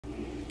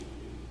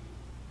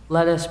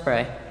Let us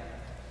pray.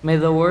 May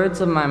the words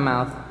of my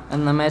mouth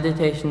and the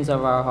meditations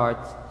of our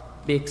hearts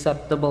be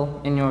acceptable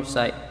in your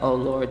sight, O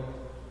Lord,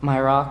 my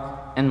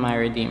rock and my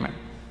redeemer.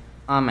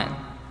 Amen.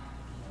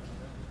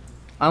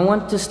 I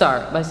want to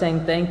start by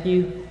saying thank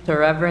you to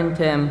Reverend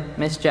Tim,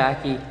 Miss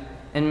Jackie,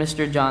 and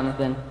Mr.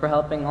 Jonathan for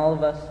helping all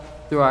of us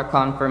through our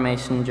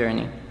confirmation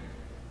journey.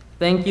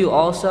 Thank you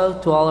also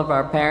to all of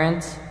our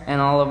parents and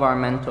all of our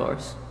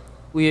mentors.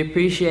 We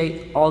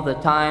appreciate all the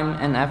time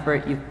and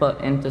effort you've put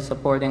into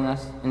supporting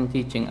us and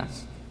teaching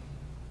us.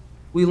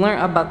 We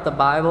learned about the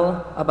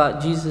Bible,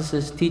 about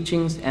Jesus'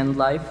 teachings and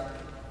life,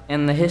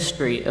 and the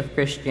history of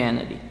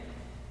Christianity.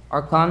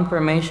 Our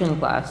confirmation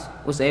class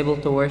was able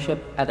to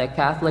worship at a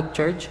Catholic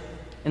church,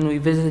 and we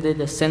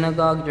visited a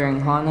synagogue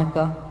during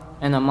Hanukkah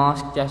and a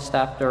mosque just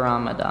after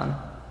Ramadan.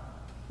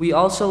 We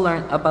also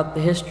learned about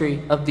the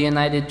history of the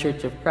United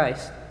Church of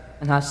Christ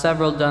and how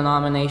several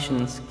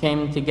denominations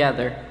came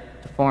together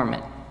to form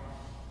it.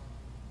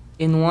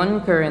 In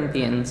 1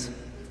 Corinthians,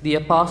 the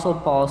Apostle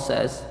Paul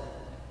says,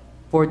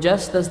 "For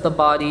just as the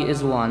body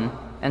is one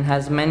and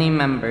has many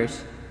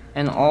members,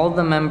 and all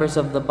the members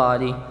of the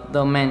body,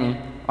 though many,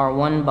 are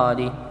one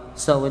body,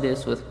 so it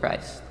is with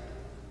Christ.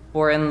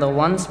 For in the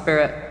one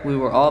Spirit we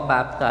were all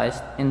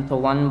baptized into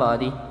one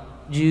body,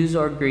 Jews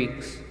or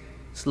Greeks,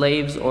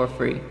 slaves or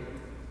free,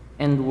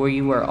 and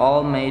we were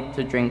all made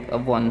to drink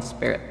of one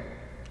Spirit."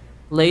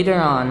 Later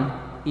on,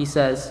 he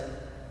says,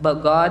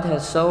 "But God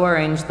has so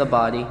arranged the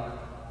body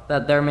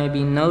that there may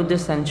be no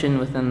dissension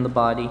within the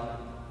body,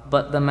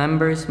 but the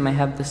members may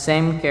have the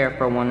same care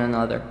for one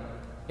another.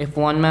 If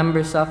one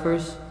member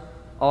suffers,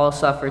 all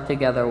suffer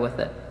together with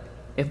it.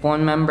 If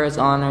one member is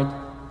honored,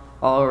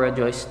 all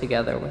rejoice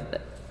together with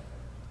it."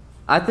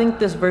 I think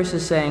this verse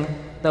is saying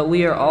that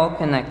we are all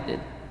connected.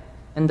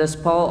 And as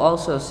Paul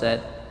also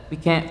said, we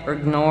can't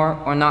ignore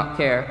or not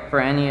care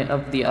for any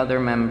of the other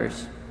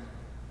members.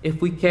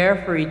 If we care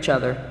for each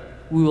other,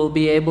 we will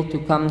be able to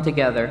come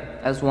together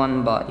as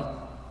one body.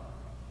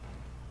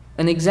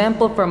 An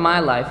example from my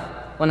life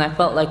when I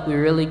felt like we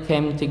really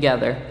came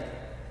together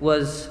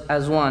was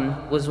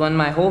when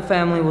my whole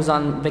family was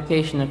on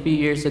vacation a few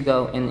years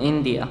ago in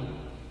India,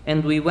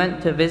 and we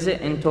went to visit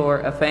and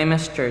tour a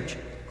famous church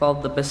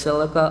called the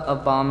Basilica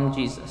of Bom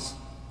Jesus.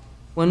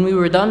 When we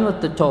were done with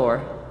the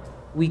tour,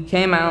 we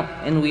came out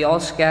and we all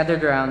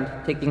scattered around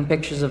taking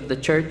pictures of the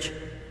church,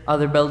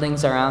 other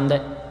buildings around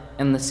it,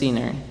 and the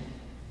scenery.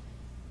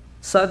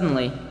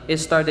 Suddenly, it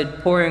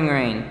started pouring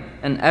rain,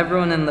 and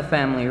everyone in the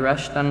family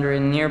rushed under a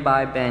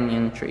nearby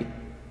banyan tree.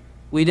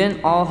 We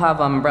didn't all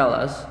have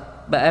umbrellas,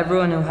 but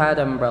everyone who had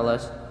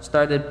umbrellas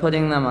started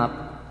putting them up,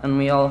 and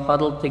we all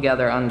huddled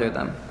together under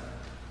them.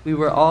 We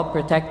were all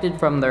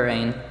protected from the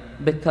rain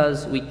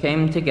because we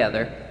came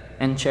together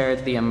and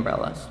shared the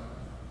umbrellas.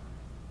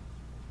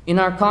 In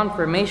our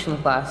confirmation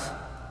class,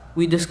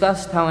 we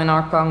discussed how in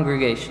our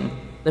congregation,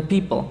 the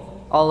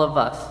people, all of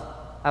us,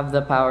 have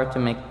the power to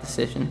make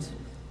decisions.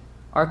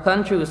 Our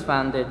country was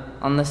founded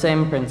on the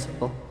same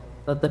principle,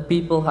 that the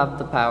people have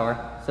the power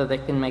so they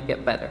can make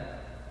it better.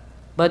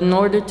 But in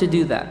order to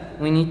do that,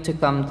 we need to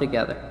come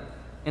together.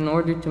 In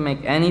order to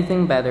make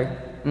anything better,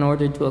 in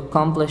order to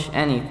accomplish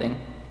anything,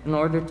 in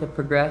order to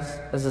progress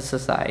as a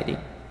society,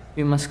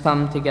 we must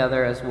come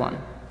together as one.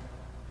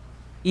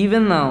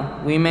 Even though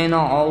we may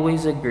not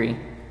always agree,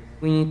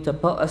 we need to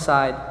put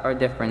aside our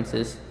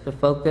differences to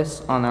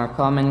focus on our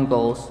common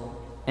goals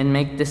and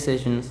make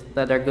decisions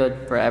that are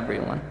good for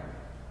everyone.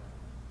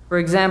 For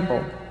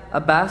example,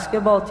 a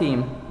basketball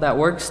team that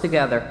works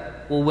together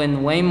will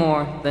win way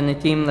more than a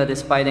team that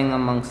is fighting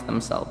amongst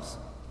themselves.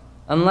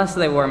 Unless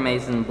they wear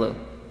maize and blue,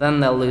 then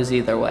they'll lose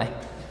either way.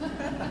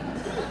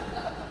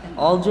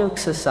 All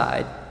jokes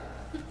aside,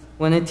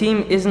 when a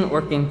team isn't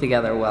working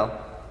together well,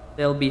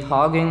 they'll be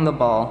hogging the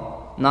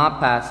ball,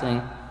 not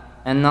passing,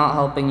 and not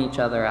helping each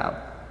other out,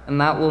 and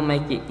that will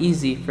make it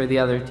easy for the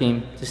other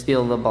team to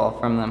steal the ball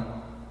from them.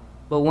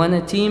 But when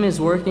a team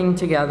is working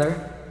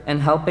together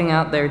and helping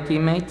out their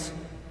teammates,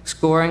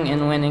 scoring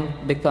and winning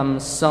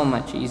becomes so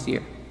much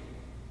easier.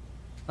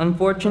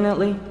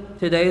 Unfortunately,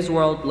 today's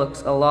world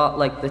looks a lot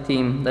like the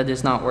team that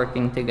is not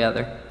working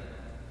together.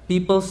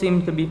 People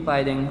seem to be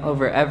fighting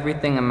over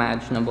everything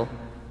imaginable.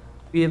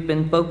 We have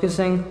been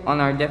focusing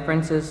on our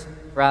differences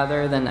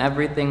rather than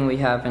everything we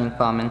have in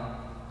common.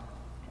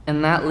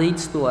 And that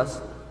leads to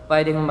us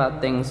fighting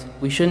about things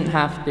we shouldn't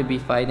have to be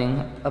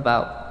fighting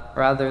about,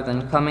 rather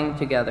than coming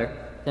together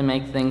to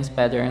make things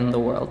better in the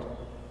world.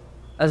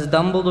 As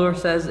Dumbledore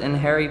says in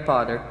Harry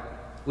Potter,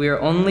 we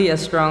are only as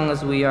strong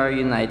as we are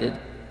united,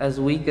 as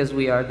weak as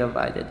we are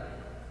divided.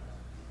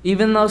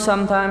 Even though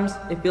sometimes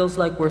it feels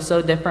like we're so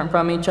different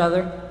from each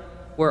other,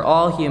 we're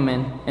all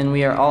human and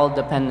we are all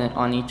dependent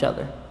on each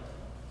other.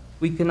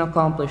 We can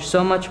accomplish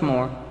so much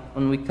more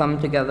when we come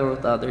together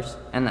with others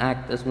and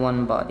act as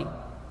one body.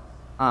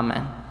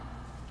 Amen.